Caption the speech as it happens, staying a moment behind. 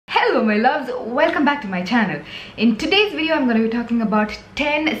Hello my loves, welcome back to my channel. In today's video I'm going to be talking about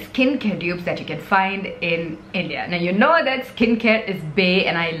 10 skincare dupes that you can find in India. Now you know that skincare is bae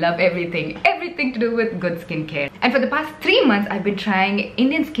and I love everything to do with good skincare. And for the past 3 months I've been trying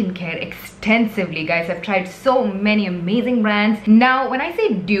Indian skincare extensively, guys. I've tried so many amazing brands. Now when I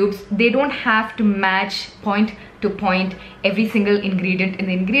say dupes, they don't have to match point to point every single ingredient in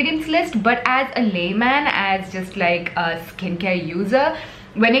the ingredients list, but as a layman, as just like a skincare user,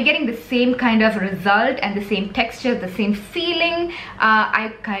 when you're getting the same kind of result and the same texture, the same feeling,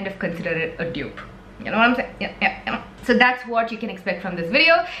 I kind of consider it a dupe. You know what I'm saying? Yeah. So that's what you can expect from this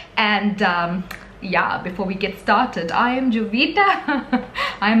video. And yeah, before we get started, I am Jovita.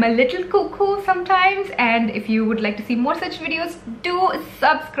 I'm a little cuckoo sometimes, and if you would like to see more such videos, do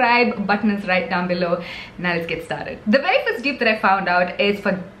subscribe. Button is right down below. Now let's get started. The very first dupe that I found out is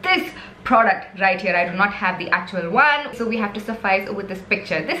for this product right here. I do not have the actual one, so we have to suffice with this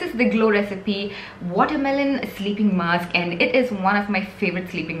picture. This is the Glow Recipe Watermelon Sleeping Mask, and it is one of my favorite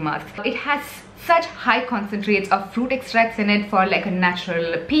sleeping masks. It has such high concentrates of fruit extracts in it for like a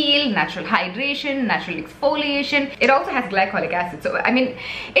natural peel, natural hydration, natural exfoliation. It also has glycolic acid, so I mean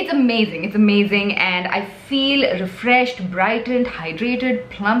it's amazing, and I feel refreshed, brightened, hydrated,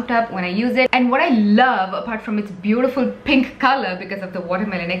 plumped up when I use it. And what I love, apart from its beautiful pink color because of the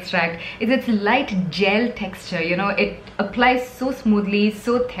watermelon extract, is its light gel texture. You know, it applies so smoothly,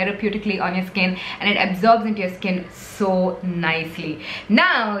 so therapeutically on your skin, and it absorbs into your skin so nicely.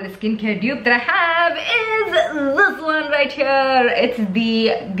 Now the skincare dupe that I have is this one right here. It's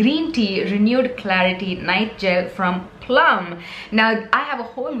the Green Tea Renewed Clarity Night Gel from Plum. Now I have a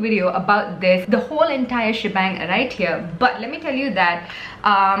whole video about this, the whole entire shebang right here, but let me tell you that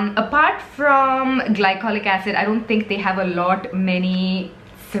apart from glycolic acid, I don't think they have many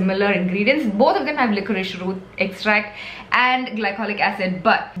similar ingredients. Both of them have licorice root extract and glycolic acid,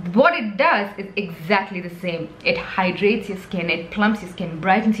 but what it does is exactly the same. It hydrates your skin, it plumps your skin,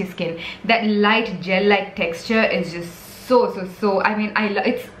 brightens your skin. That light gel-like texture is just so I mean,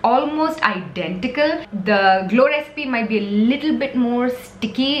 it's almost identical. The Glow Recipe might be a little bit more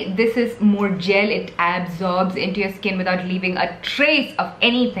sticky. This is more gel. It absorbs into your skin without leaving a trace of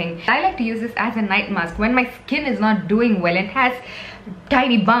anything. I like to use this as a night mask when my skin is not doing well and has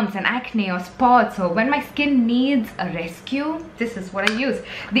tiny bumps and acne or spots, or when my skin needs a rescue. This is what I use.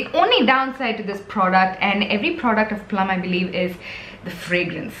 The only downside to this product, and every product of Plum I believe, is the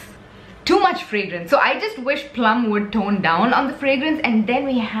fragrance. Too much fragrance. So I just wish Plum would tone down on the fragrance, and then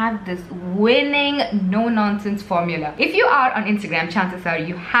we have this winning no-nonsense formula. If you are on Instagram, chances are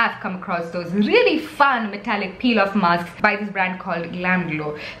you have come across those really fun metallic peel-off masks by this brand called Glam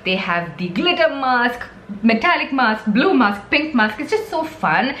Glow. They have the glitter mask, metallic mask, blue mask, pink mask. It's just so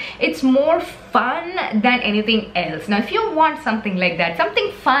fun. It's more fun than anything else. Now if you want something like that,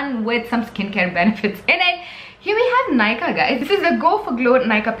 something fun with some skincare benefits in it, here we have Nykaa, guys. This is the Go for Glow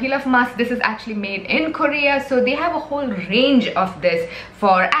Nykaa peel-off mask. This is actually made in Korea, so they have a whole range of this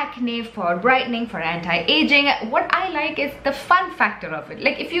for acne, for brightening, for anti-aging. What I like is the fun factor of it.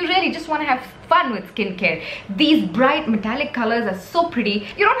 Like if you really just want to have fun with skincare, these bright metallic colors are so pretty.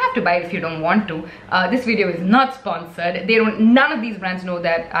 You don't have to buy it if you don't want to. This video is not sponsored. None of these brands know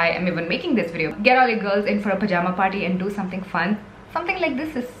that I am even making this video. Get all your girls in for a pajama party and do something fun. Something like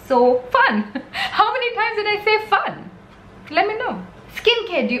this is so fun. How many times did I say fun? Let me know.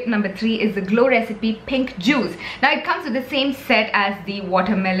 Skincare dupe number 3 is the Glow Recipe Pink Juice. Now it comes with the same set as the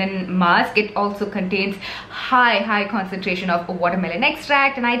watermelon mask. It also contains high concentration of watermelon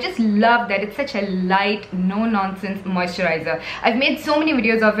extract, and I just love that it's such a light, no-nonsense moisturizer. I've made so many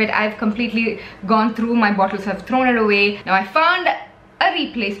videos of it. I've completely gone through my bottles, I've thrown it away. Now I found a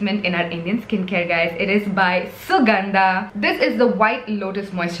replacement in our Indian skincare, guys. It is by Sugandha. This is the White Lotus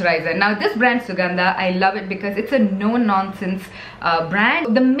moisturizer. Now this brand Sugandha, I love it because it's a no-nonsense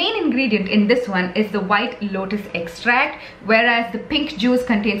brand. The main ingredient in this one is the White Lotus extract, whereas the pink juice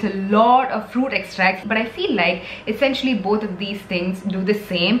contains a lot of fruit extracts, but I feel like essentially both of these things do the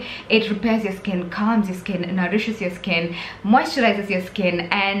same. It repairs your skin, calms your skin, nourishes your skin, moisturizes your skin,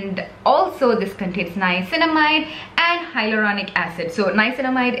 and also this contains niacinamide and hyaluronic acid. So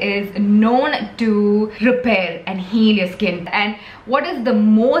niacinamide is known to repair and heal your skin, and what is the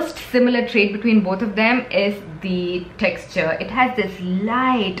most similar trait between both of them is the texture. It has this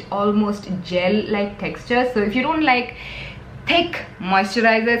light, almost gel-like texture. So if you don't like thick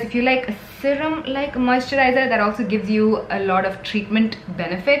moisturizers, if you like a serum like moisturizer that also gives you a lot of treatment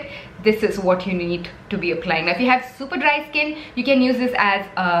benefit, this is what you need to be applying. Now if you have super dry skin, you can use this as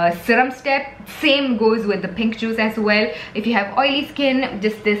a serum step. Same goes with the pink juice as well. If you have oily skin,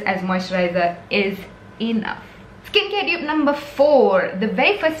 just this as moisturizer is enough. Skincare dupe number 4. The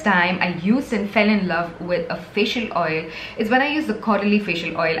very first time I used and fell in love with a facial oil is when I used the Quarterly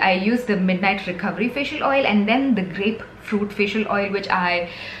facial oil. I used the Midnight Recovery facial oil and then the grapefruit facial oil, which I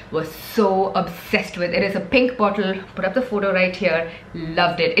was so obsessed with. It is a pink bottle. Put up the photo right here.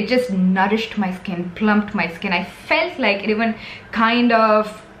 Loved it. It just nourished my skin, plumped my skin. I felt like it even kind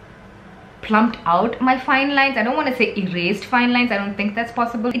of plumped out my fine lines. I don't want to say erased fine lines. I don't think that's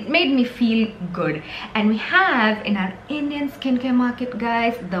possible. It made me feel good. And we have in our Indian skincare market,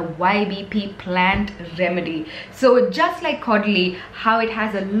 guys, the YBP plant remedy. So just like Quarterly, how it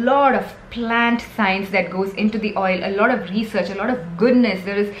has a lot of plant science that goes into the oil, a lot of research, a lot of goodness.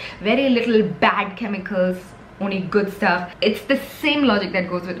 There is very little bad chemicals, only good stuff. It's the same logic that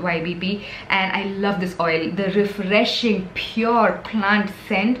goes with YBP, and I love this oil. The refreshing pure plant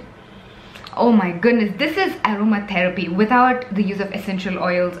scent. Oh my goodness, this is aromatherapy without the use of essential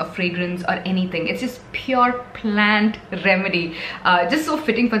oils or fragrance or anything. It's just pure plant remedy. Just so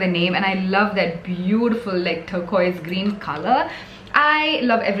fitting for the name, and I love that beautiful like turquoise green color. I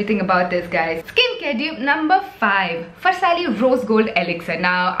love everything about this, guys. Skincare dupe number 5, Farsali Rose Gold Elixir.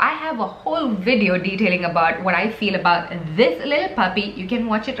 Now, I have a whole video detailing about what I feel about this little puppy. You can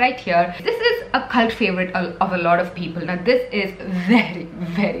watch it right here. This is a cult favorite of a lot of people. Now, this is very,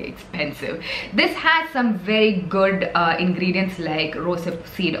 very expensive. This has some very good ingredients like rosehip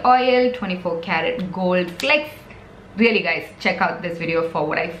seed oil, 24 karat gold flex. Really, guys, check out this video for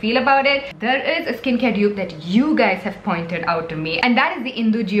what I feel about it. There is a skincare dupe that you guys have pointed out to me, and that is the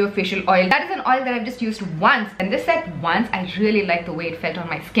Indu Geo facial oil. That is an oil that I've just used once, and this set once, I really like the way it felt on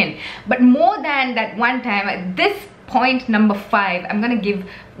my skin. But more than that one time, at this point number 5, I'm gonna give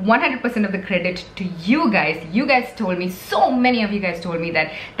 100% of the credit to you guys. You guys told me, so many of you guys told me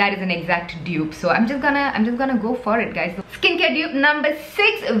that that is an exact dupe. So I'm just gonna go for it, guys. Skincare dupe number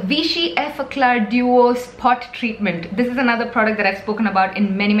 6, Vichy Effaclar Duo Spot Treatment. This is another product that I've spoken about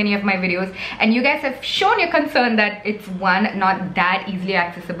in many of my videos, and you guys have shown your concern that it's one, not that easily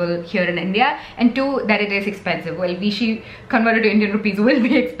accessible here in India, and 2, that it is expensive. Well, Vichy converted to Indian rupees will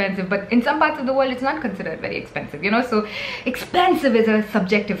be expensive, but in some parts of the world it's not considered very expensive, you know. So expensive is a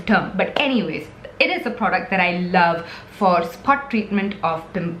subjective term, but anyways, it is a product that I love for spot treatment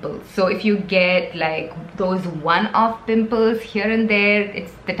of pimples. So if you get like those one-off pimples here and there,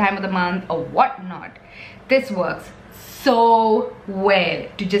 it's the time of the month or whatnot, this works so well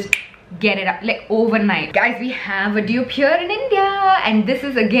to just get it up like overnight. Guys, we have a dupe here in India, and this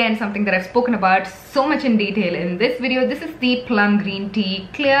is again something that I've spoken about so much in detail in this video. This is the Plum Green Tea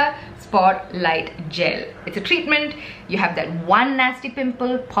Clear Spotlight Gel. It's a treatment. You have that one nasty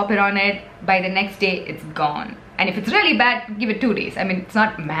pimple, pop it on it, by the next day it's gone. And if it's really bad, give it 2 days. I mean, it's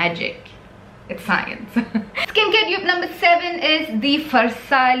not magic, it's science. Skincare dupe number 7 is the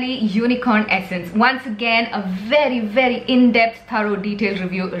Farsali Unicorn Essence. Once again, a very in-depth, thorough, detailed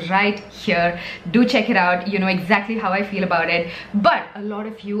review right here. Do check it out. You know exactly how I feel about it. But a lot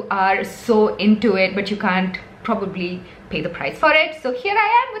of you are so into it, but you can't probably pay the price for it. So here I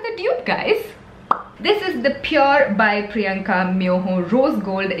am with a dupe, guys. This is the Pure by Priyanka Myoho Rose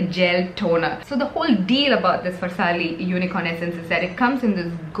Gold Gel Toner. So the whole deal about this Farsali Unicorn Essence is that it comes in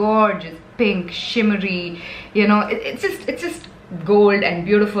this gorgeous pink, shimmery, you know, it's just gold and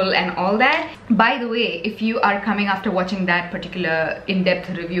beautiful and all that. By the way, if you are coming after watching that particular in-depth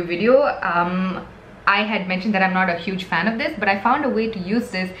review video, I had mentioned that I'm not a huge fan of this, but I found a way to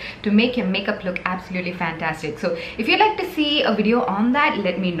use this to make your makeup look absolutely fantastic. So if you'd like to see a video on that,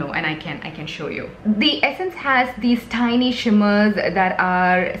 let me know and I can show you. The essence has these tiny shimmers that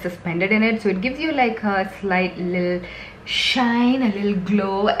are suspended in it, so it gives you like a slight little shine, a little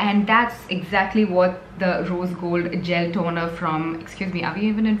glow, and that's exactly what the Rose Gold Gel Toner from, excuse me, are we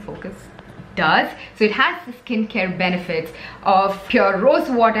even in focus? Does. So it has the skincare benefits of pure rose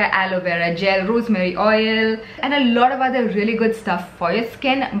water, aloe vera gel, rosemary oil, and a lot of other really good stuff for your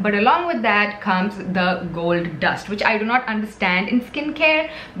skin. But along with that comes the gold dust, which I do not understand in skincare,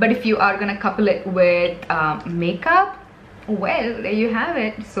 but if you are gonna couple it with makeup, well, there you have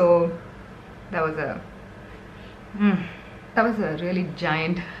it. So that was a really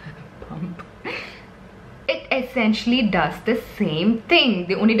giant pump. It essentially does the same thing.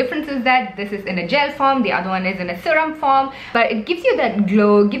 The only difference is that this is in a gel form, the other one is in a serum form, but it gives you that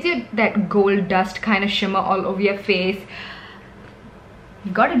glow, gives you that gold dust kind of shimmer all over your face.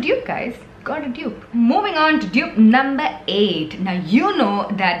 You got a dupe, guys. got a dupe. Moving on to dupe number 8. Now you know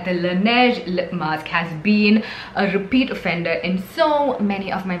that the Laneige lip mask has been a repeat offender in so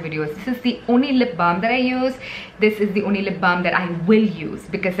many of my videos. This is the only lip balm that I use. This is the only lip balm that I will use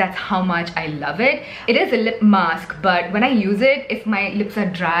because that's how much I love it. It is a lip mask, but when I use it, if my lips are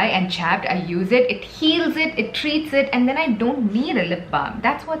dry and chapped, I use it. It heals it, it treats it, and then I don't need a lip balm.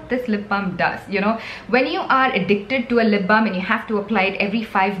 That's what this lip balm does, you know. When you are addicted to a lip balm and you have to apply it every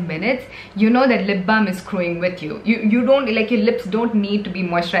 5 minutes, you know that lip balm is screwing with you. You don't, like, your lips don't need to be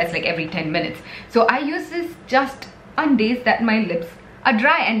moisturized like every 10 minutes. So I use this just on days that my lips are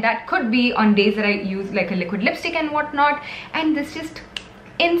dry, and that could be on days that I use like a liquid lipstick and whatnot, and this just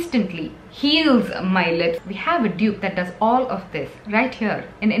instantly heals my lips. We have a dupe that does all of this right here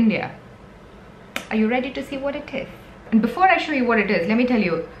in India. Are you ready to see what it is? And before I show you what it is, let me tell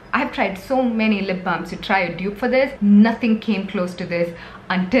you, I have tried so many lip balms to try a dupe for this. Nothing came close to this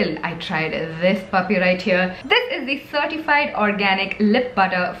until I tried this puppy right here. This is the certified organic lip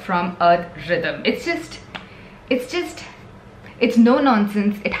butter from Earth Rhythm. It's no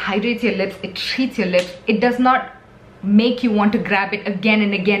nonsense. It hydrates your lips, it treats your lips. It does not make you want to grab it again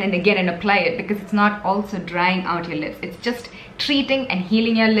and again and again and apply it, because it's not also drying out your lips. It's just treating and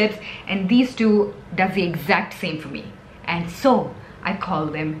healing your lips, and these two does the exact same for me. And so I call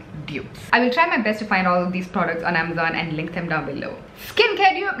them dupes. I will try my best to find all of these products on Amazon and link them down below.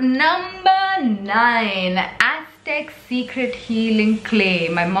 Skincare dupe number 9. Aztec Secret Healing Clay.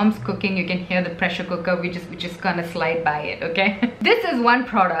 My mom's cooking. You can hear the pressure cooker. We just gonna slide by it, okay? This is one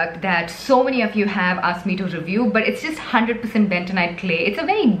product that so many of you have asked me to review, but it's just 100% bentonite clay. It's a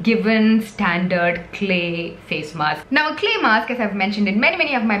very given standard clay face mask. Now a clay mask, as I've mentioned in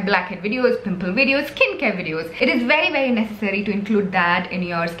many of my blackhead videos, pimple videos, skincare videos, it is very necessary to include that in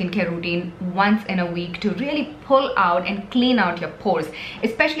your skincare routine once in a week to really pull out and clean out your pores,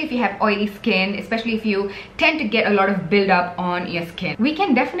 especially if you have oily skin, especially if you tend to get a lot of buildup on your skin. We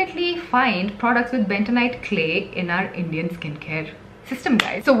can definitely find products with bentonite clay in our Indian skincare system,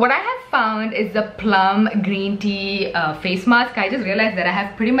 guys. So what I have found is the plum green tea face mask. I just realized that I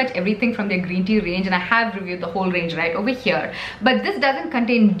have pretty much everything from their green tea range, and I have reviewed the whole range right over here. But this doesn't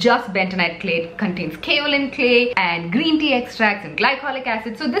contain just bentonite clay. It contains kaolin clay and green tea extracts and glycolic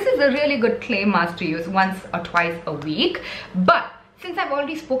acid. So this is a really good clay mask to use once or twice a week. But since I've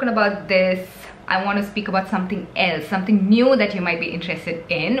already spoken about this, I want to speak about something else, something new that you might be interested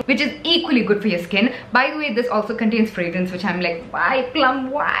in, which is equally good for your skin. By the way, this also contains fragrance, which I'm like, why plum,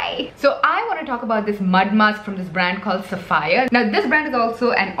 why? So I want to talk about this mud mask from this brand called Sapphire. Now this brand is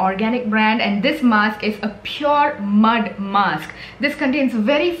also an organic brand, and this mask is a pure mud mask. This contains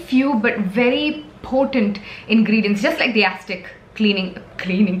very few but very potent ingredients, just like the Aztec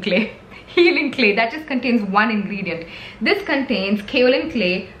healing clay that just contains one ingredient. This contains kaolin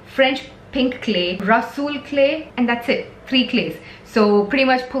clay, French pink clay, Rasool clay, and that's it. 3 clays. So pretty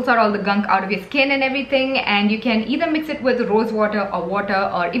much pulls out all the gunk out of your skin and everything, and you can either mix it with rose water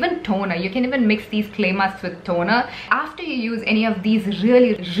or even toner. You can even mix these clay masks with toner. After you use any of these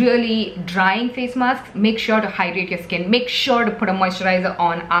really drying face masks, make sure to hydrate your skin. Make sure to put a moisturizer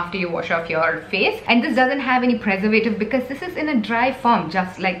on after you wash off your face. And this doesn't have any preservative because this is in a dry form,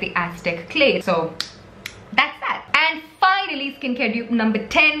 just like the Aztec clay. So that's that. And finally, skincare dupe number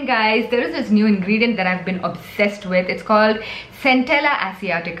 10, guys. There is this new ingredient that I've been obsessed with. It's called Centella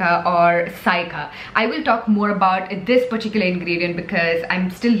asiatica or Cica. I will talk more about this particular ingredient because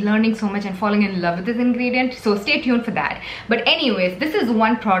I'm still learning so much and falling in love with this ingredient, so stay tuned for that. But anyways, this is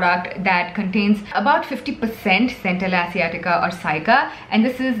one product that contains about 50% Centella asiatica or Cica, and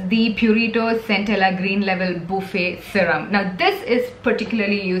this is the Purito Centella Green Level Buffet Serum. Now this is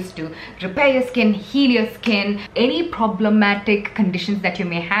particularly used to repair your skin, heal your skin, any problematic conditions that you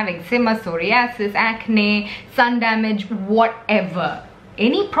may have, eczema, psoriasis, acne, sun damage, whatever.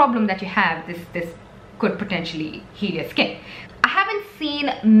 Any problem that you have, this could potentially heal your skin. I haven't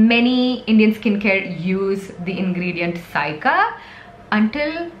seen many Indian skincare use the ingredient Cica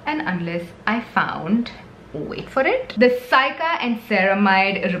until and unless I found, wait for it, the Cica and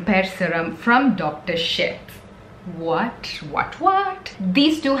Ceramide Repair Serum from Dr. Sheth's. What?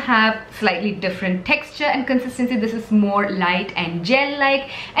 These two have slightly different texture and consistency. This is more light and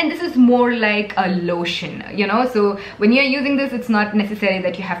gel-like, and this is more like a lotion, you know. So when you're using this, it's not necessary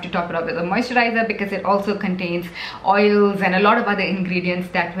that you have to top it up with a moisturizer, because it also contains oils and a lot of other ingredients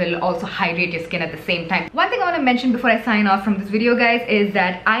that will also hydrate your skin at the same time. One thing I want to mention before I sign off from this video, guys, is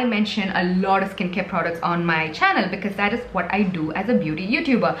that I mention a lot of skincare products on my channel because that is what I do as a beauty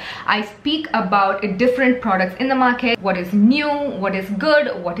YouTuber. I speak about different products in the market, what is new, what is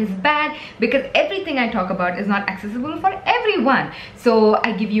good, what is bad, because everything I talk about is not accessible for everyone. So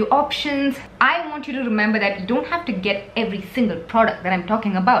I give you options. I want you to remember that you don't have to get every single product that I'm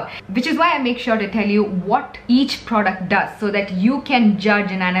talking about, which is why I make sure to tell you what each product does, so that you can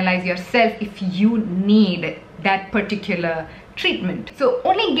judge and analyze yourself if you need that particular treatment. So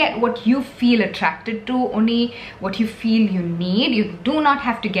only get what you feel attracted to, only what you feel you need. You do not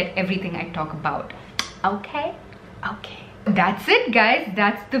have to get everything I talk about. Okay? That's it, guys.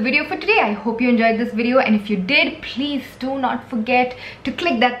 That's the video for today. I hope you enjoyed this video, and if you did, please do not forget to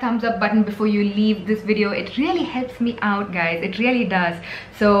click that thumbs up button before you leave this video. It really helps me out, guys. It really does.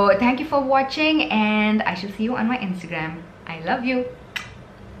 So thank you for watching, and I shall see you on my Instagram. I love you.